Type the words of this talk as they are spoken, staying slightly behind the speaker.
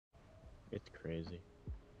It's crazy.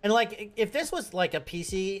 And like, if this was like a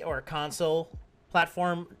PC or a console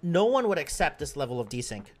platform, no one would accept this level of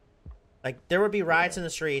desync. Like, there would be riots Yeah. in the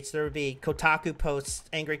streets. There would be Kotaku posts,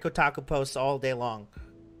 angry Kotaku posts all day long.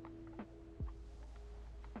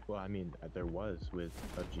 Well, I mean, there was with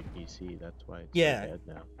PUBG PC. That's why it's so Yeah. dead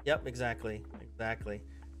now. Yep. Exactly. Exactly.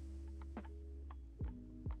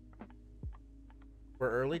 We're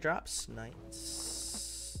early drops.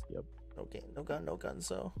 Nice. Yep. Okay. No gun. No gun.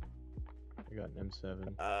 So. I got an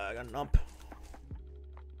M7. I got an ump.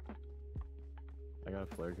 I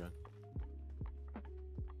got a flare gun.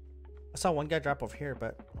 I saw one guy drop over here,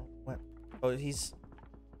 but what? Oh, he's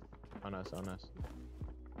On us, on us.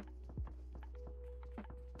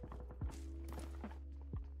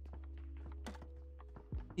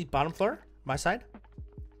 bottom floor, my side.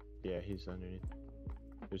 Yeah, he's underneath.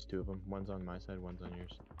 There's two of them. One's on my side, one's on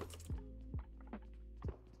yours.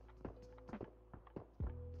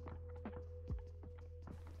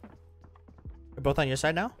 They're both on your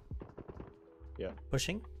side now. Yeah.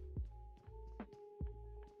 Pushing.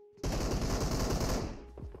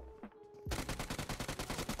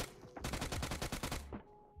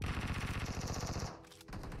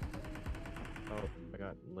 Oh, I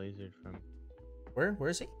got lasered from Where? Where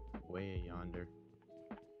is he? way yonder.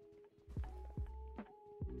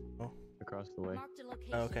 Oh. Across the way. Marked a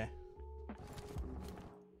location. Oh, okay.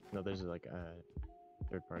 No, there's like a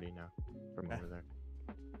third party now from Okay. over there.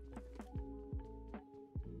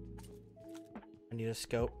 I need a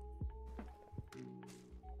scope.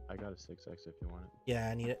 I got a 6x if you want it. Yeah,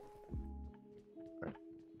 I need it. Right.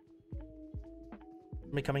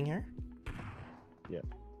 Somebody coming here? Yeah.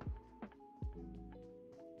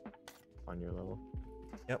 On your level.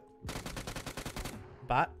 Yep.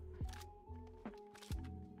 Bot.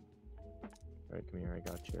 Alright, come here. I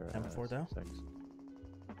got your M4 though. 6x.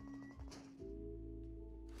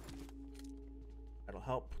 That'll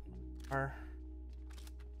help. Our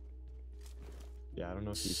Yeah, I don't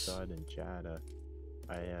know if you saw it in chat.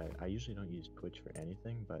 I usually don't use Twitch for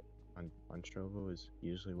anything, but on Trovo is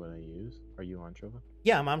usually what I use. Are you on Trovo?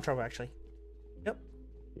 yeah, I'm on trouble actually. Yep.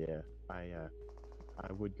 Yeah, I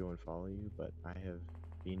would go and follow you, but I have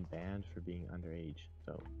been banned for being underage.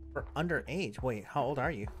 So For underage. Wait, how old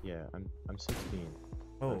are you? yeah, I'm 16.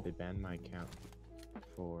 Oh, But they banned my account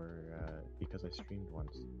for because I streamed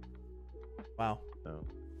once. wow. So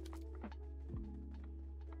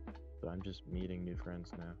I'm just meeting new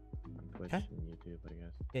friends now on Twitch Okay. and YouTube, I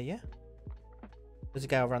guess. Yeah, yeah. There's a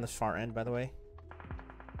guy over on this far end, by the way.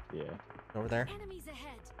 Yeah. Over there. Enemies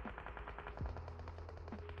ahead.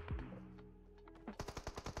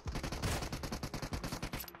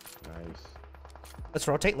 Nice. Let's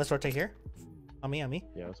rotate. Let's rotate here. On me, on me.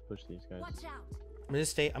 Yeah, let's push these guys. Watch out. I'm gonna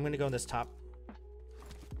stay. I'm gonna go in this top.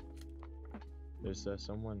 There's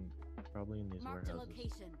someone probably in these Marked a warehouses.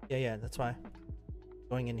 location. Yeah, yeah. That's why.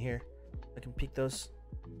 Going in here. I can peek those.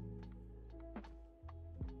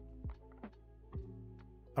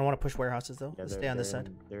 I don't want to push warehouses though. Yeah, Let's stay on this they're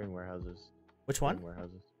side. they're in warehouses. Which They're one? in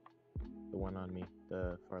warehouses. The one on me,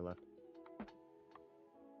 the far left.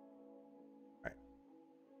 Right.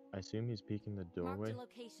 I assume he's peeking the doorway.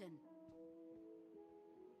 Marked a location.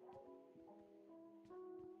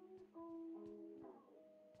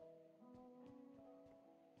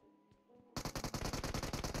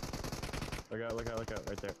 Look out,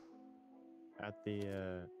 right there. At the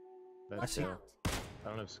I that see. hill. I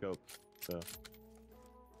don't have scope, so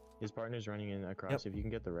his partner's running in across. Yep. If you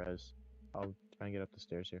can get the res, I'll try and get up the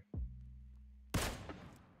stairs here.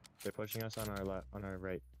 They're pushing us on our left, on our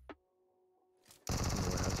right. In the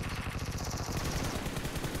warehouses.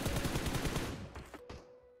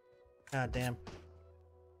 God damn.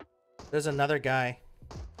 There's another guy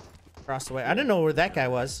across the way. I didn't know where that guy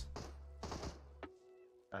was.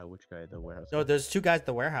 Which guy? The warehouse. No, there's two guys at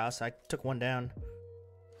the warehouse. I took one down.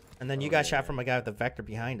 And then you got shot yeah. from a guy with the vector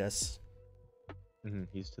behind us.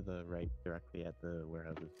 He's to the right, directly at the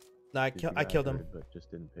warehouses. No, He's the guy I killed him. heard, but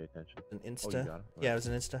just didn't pay attention. An Oh, you insta. got him? Yeah, it was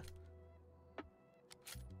an insta.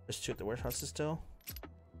 There's two at the warehouses still.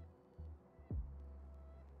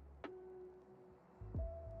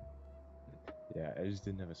 Yeah, I just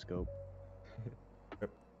didn't have a scope.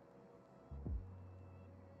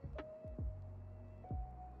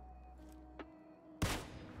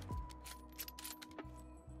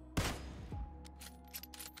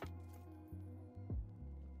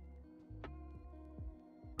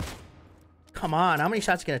 Come on, how many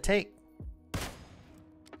shots you gonna take?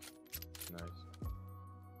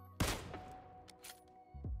 Nice.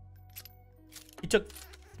 You took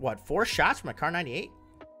what, 4 shots from a car 98?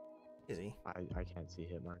 Easy. I can't see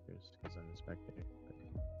hit markers because I'm a spectator.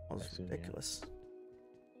 That was assume, yeah. ridiculous.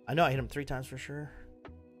 I know I hit him 3 times for sure.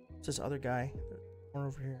 It's this other guy. One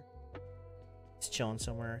over here. He's chilling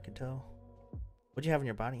somewhere, I can tell. What'd you have in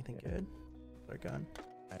your body? Anything good? Or gun?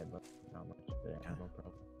 I had not much. Yeah, Okay. no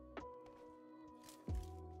problem.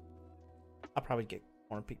 I'll probably get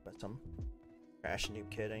corner peeked by some crash noob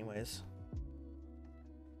kid anyways.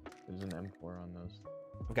 There's an M4 on those.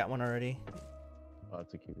 I've got one already. Oh,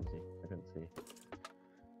 it's a QBZ. I couldn't see.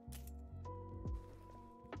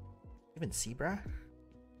 Even see, bruh?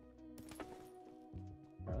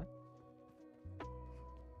 Really?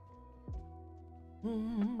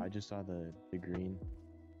 I just saw the green,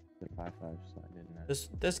 the 5.5, so I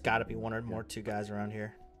didn't. There's gotta be one or more 2 guys around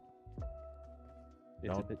here.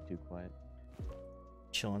 It's a bit too quiet.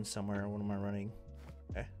 Chilling somewhere. What am I running?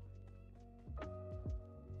 Okay.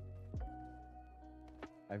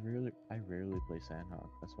 I rarely play Sandhawk.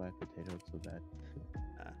 That's why I potatoed so bad.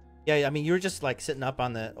 Yeah, I mean, you were just like sitting up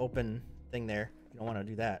on the open thing there. You don't want to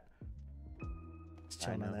do that. Just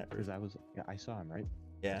chilling on that. Because I saw him, right?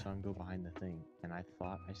 Yeah. I saw him go behind the thing, and I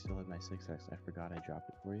thought I still had my 6x. I forgot I dropped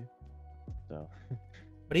it for you. So.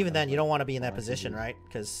 But even then, you don't want to be in that all I could position, do- right?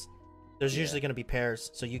 Because there's usually going to be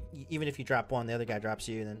pairs. So you even if you drop one, the other guy drops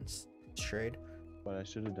you, then it's trade. What I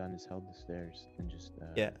should have done is held the stairs and just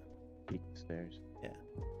Yeah. peeked the stairs. Yeah.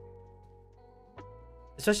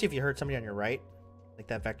 Especially if you heard somebody on your right, like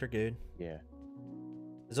that vector dude. Yeah.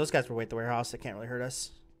 Because those guys were way at the warehouse. They can't really hurt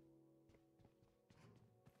us.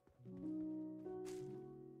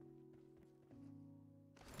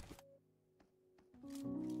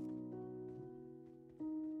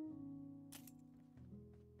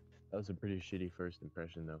 That was a pretty shitty first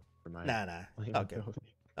impression, though, for my. Nah. playing All good. ability.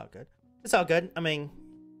 It's all good. It's all good. I mean,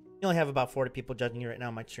 you only have about 40 people judging you right now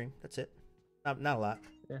on my stream. That's it. Not a lot.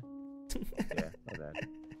 Yeah. Yeah, not bad.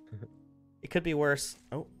 It could be worse.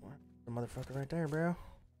 Oh, the motherfucker right there, bro.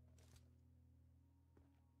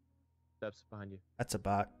 Steps behind you. That's a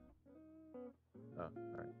bot. Oh,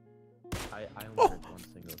 alright. I only heard one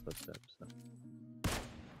single footstep, so.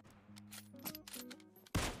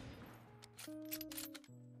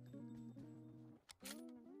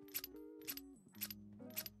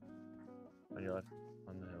 On your left,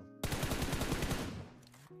 on the hill.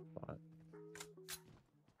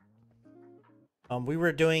 Bot. We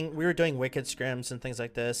were doing wicked scrims and things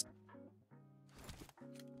like this.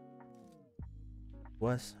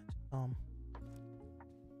 Was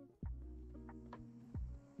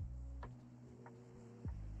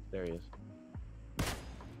There he is.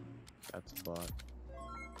 That's the bot.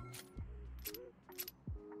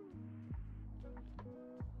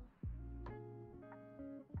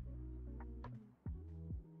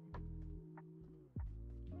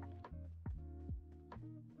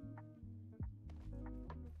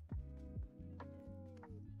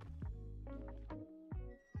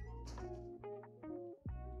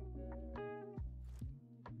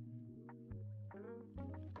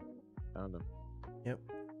 Found him. Yep.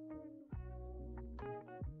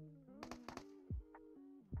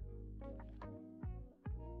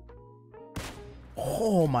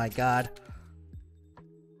 Oh my god.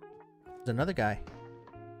 There's another guy.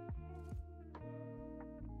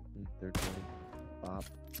 Third party. Bop.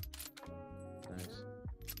 Nice.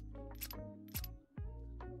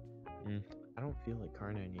 I don't feel like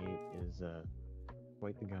Car 98 is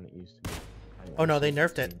quite the gun it used to be. Oh no, they I've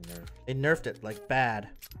nerfed it. seen nerf. They nerfed it like bad.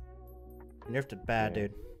 They nerfed it bad, Yeah.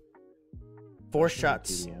 dude. 4 Especially with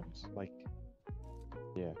shots. PDMs. Like,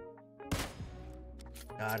 yeah.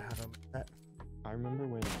 God, how do that? I remember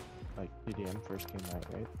when like PDM first came out,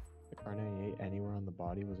 right? The Car 98 anywhere on the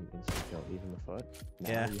body was an instant kill, even the foot. Now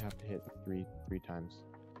Yeah. you have to hit three times.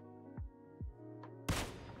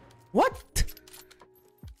 What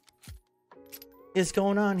is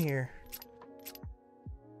going on here?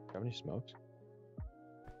 Have any smokes?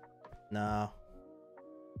 No.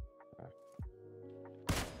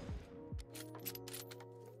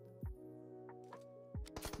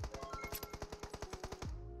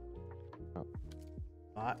 Oh.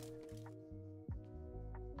 Bot.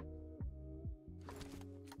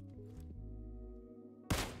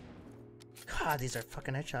 God, these are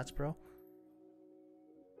fucking headshots, bro.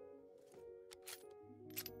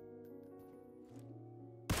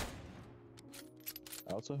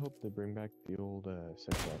 I also hope they bring back the old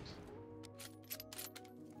 6X.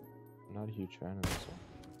 I'm not a huge fan of this one.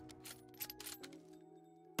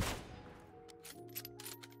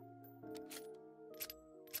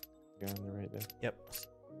 You're on the right there. Yep.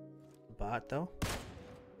 Bot though.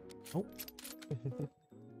 Oh.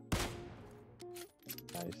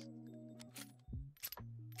 Nice.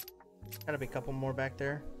 Gotta be a couple more back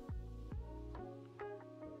there.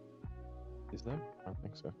 Is there? I don't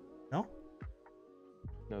think so. No?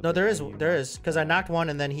 No, there guy is, you there knocked, is, because I knocked one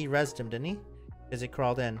and then he rezzed him, didn't he? Because he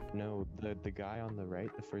crawled in. No, the guy on the right,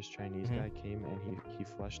 the first Chinese guy came and he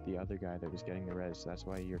flushed the other guy that was getting the res. That's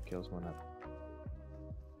why your kills went up.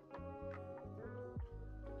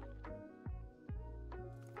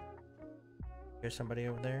 Here's somebody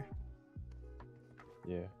over there.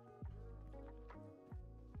 Yeah.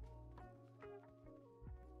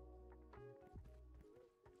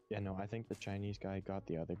 Yeah, no, I think the Chinese guy got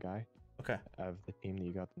the other guy Okay. of the team that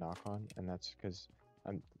you got the knock on, and that's because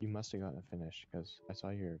you must have gotten a finish because I saw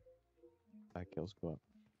your kills go up.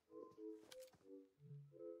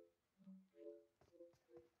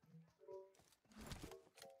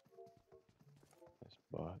 This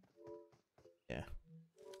bot. Yeah.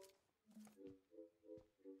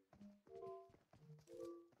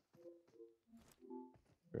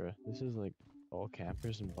 Bruh, this is like all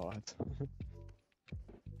campers and bots.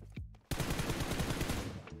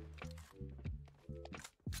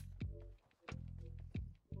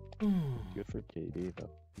 Good for KD though.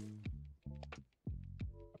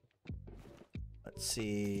 Let's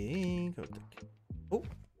see. Go to... Oh,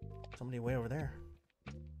 somebody way over there.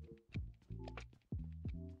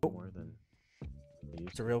 More than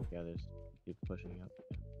It's a real. yeah, there's keep pushing up.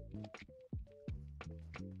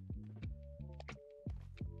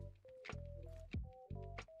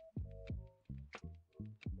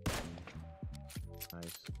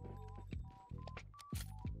 Nice.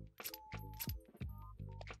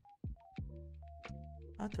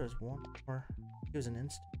 I thought there was one more. He was an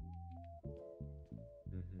instant.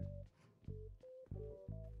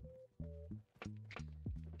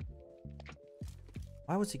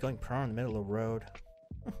 Why was he going prone in the middle of the road?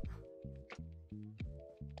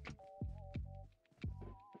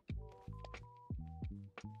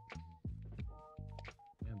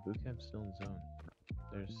 Yeah, bootcamp's still in zone.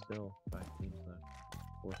 There's still 5 teams left.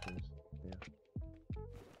 4 teams. Yeah.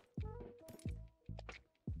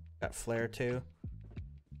 Got flare too.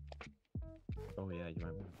 Oh yeah, you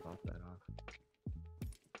might want to pop that off.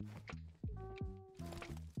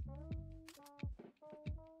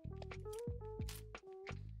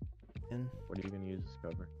 In. What are you gonna use as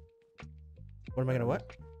cover? What am I gonna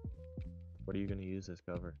what? What are you gonna use as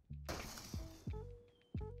cover?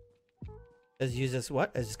 As use as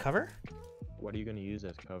what? As his cover? What are you gonna use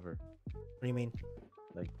as cover? What do you mean?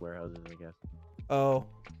 Like warehouses, I guess. Oh.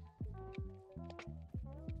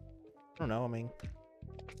 I don't know. I mean.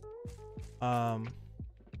 I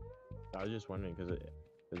was just wondering because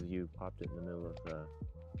you popped it in the middle of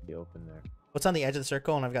the open there. What's on the edge of the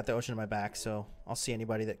circle, and I've got the ocean in my back, so I'll see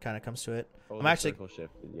anybody that kind of comes to it. Oh, I'm the actually. circle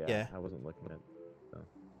shifted. Yeah, Yeah. I wasn't looking at. So.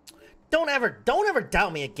 Don't ever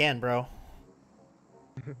doubt me again, bro.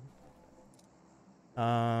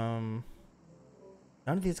 None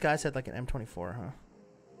of these guys had like an M24, huh?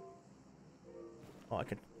 Oh, I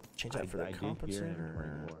could change that for the I did hear compensator. him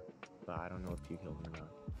 24, but I don't know if you killed him or not.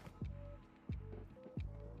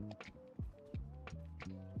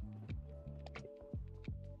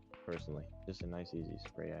 Personally, just a nice easy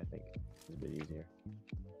spray. I think is a bit easier.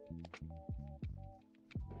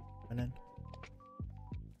 And then.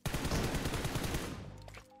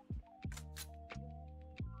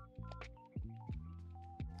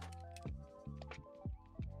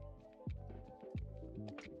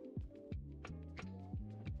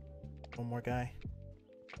 One more guy.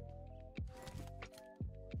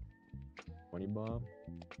 20 bomb,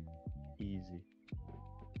 easy.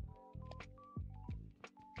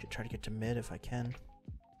 Should try to get to mid if I can.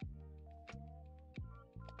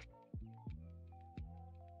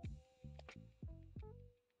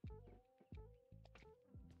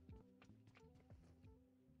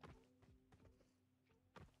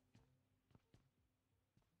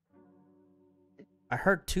 I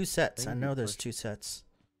heard 2 sets. I know there's 2 sets.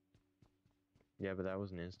 Yeah, but that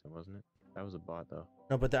was an instant, wasn't it? That was a bot though.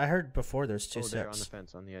 No, but I heard before there's 2 oh, sets. they're on the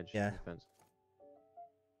fence, on the edge. Yeah. On the fence.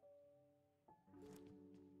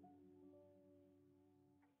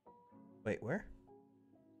 Wait, where?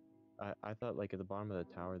 I thought like at the bottom of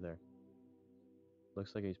the tower there.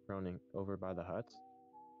 Looks like he's proning over by the huts.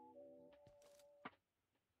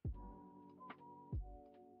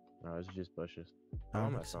 No, it's just bushes. Oh, Oh my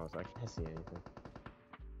makes sense. songs, I can't see anything.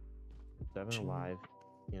 7 Ching. alive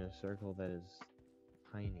in a circle that is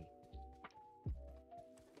tiny.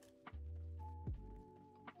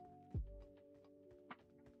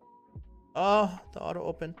 Oh, the auto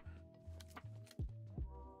open.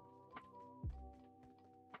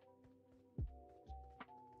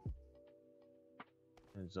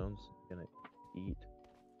 And zone's gonna eat.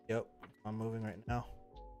 Yep, I'm moving right now.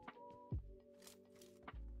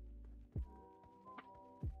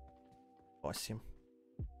 Oh, I see him.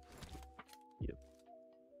 Yep.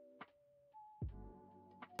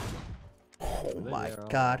 Oh my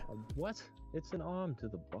god. What? It's an arm to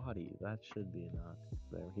the body. That should be enough.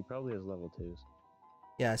 There. He probably has level 2s.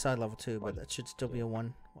 Yeah, I saw level 2, but What? that should still be a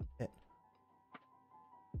one hit.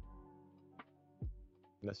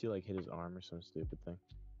 Unless you like hit his arm or some stupid thing.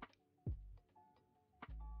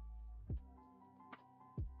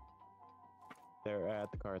 They're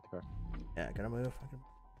at the car, Yeah, I gotta move.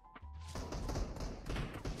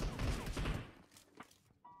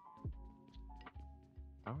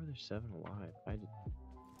 How are there 7 alive? I did.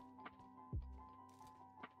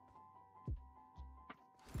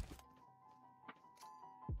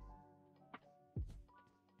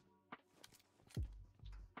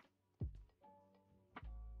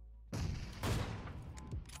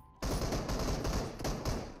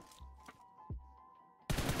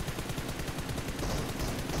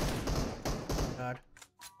 God.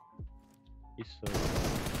 He's so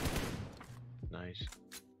nice.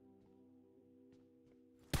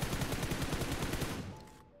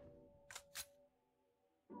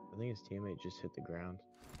 I think his teammate just hit the ground.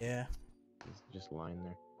 Yeah. He's just lying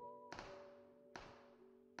there.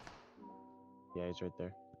 Yeah, he's right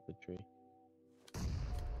there. The tree.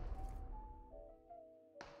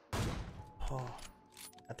 Oh.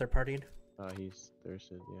 That third partied? He's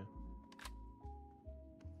thirsted, yeah.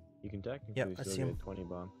 You can technically Yep, I still see get him. a 20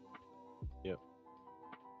 bomb. Yep.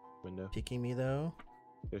 Window. Peeking me though.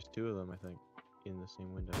 There's 2 of them, I think, in the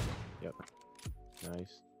same window. Yep.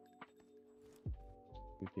 Nice.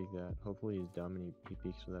 We peek that. Hopefully he's dumb and he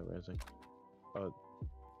peeks without resing. Oh,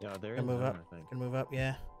 yeah, they're in Can move zone, up. I think. Can move up,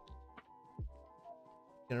 yeah.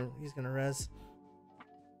 He's gonna res.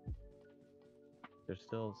 There's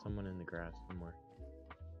still someone in the grass somewhere.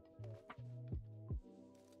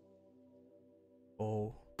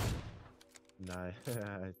 Oh. Nice.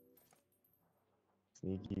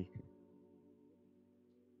 Sneaky.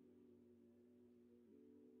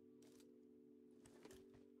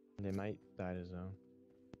 They might die to zone.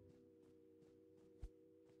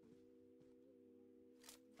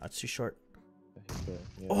 That's too short.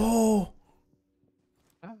 Yeah. Oh!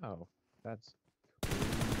 Ow. That's...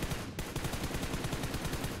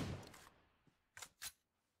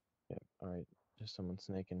 Yep, alright. Just someone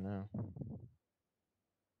snaking now.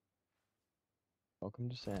 Welcome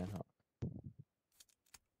to Sandhawk.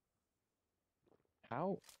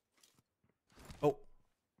 How? Oh.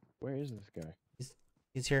 Where is this guy?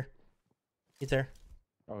 He's here. He's there.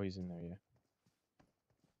 Oh, he's in there, yeah.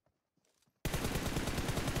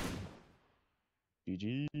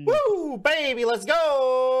 GG. Woo, baby, let's go!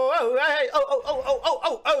 Oh, hey,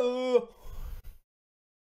 oh.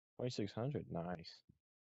 2600, nice.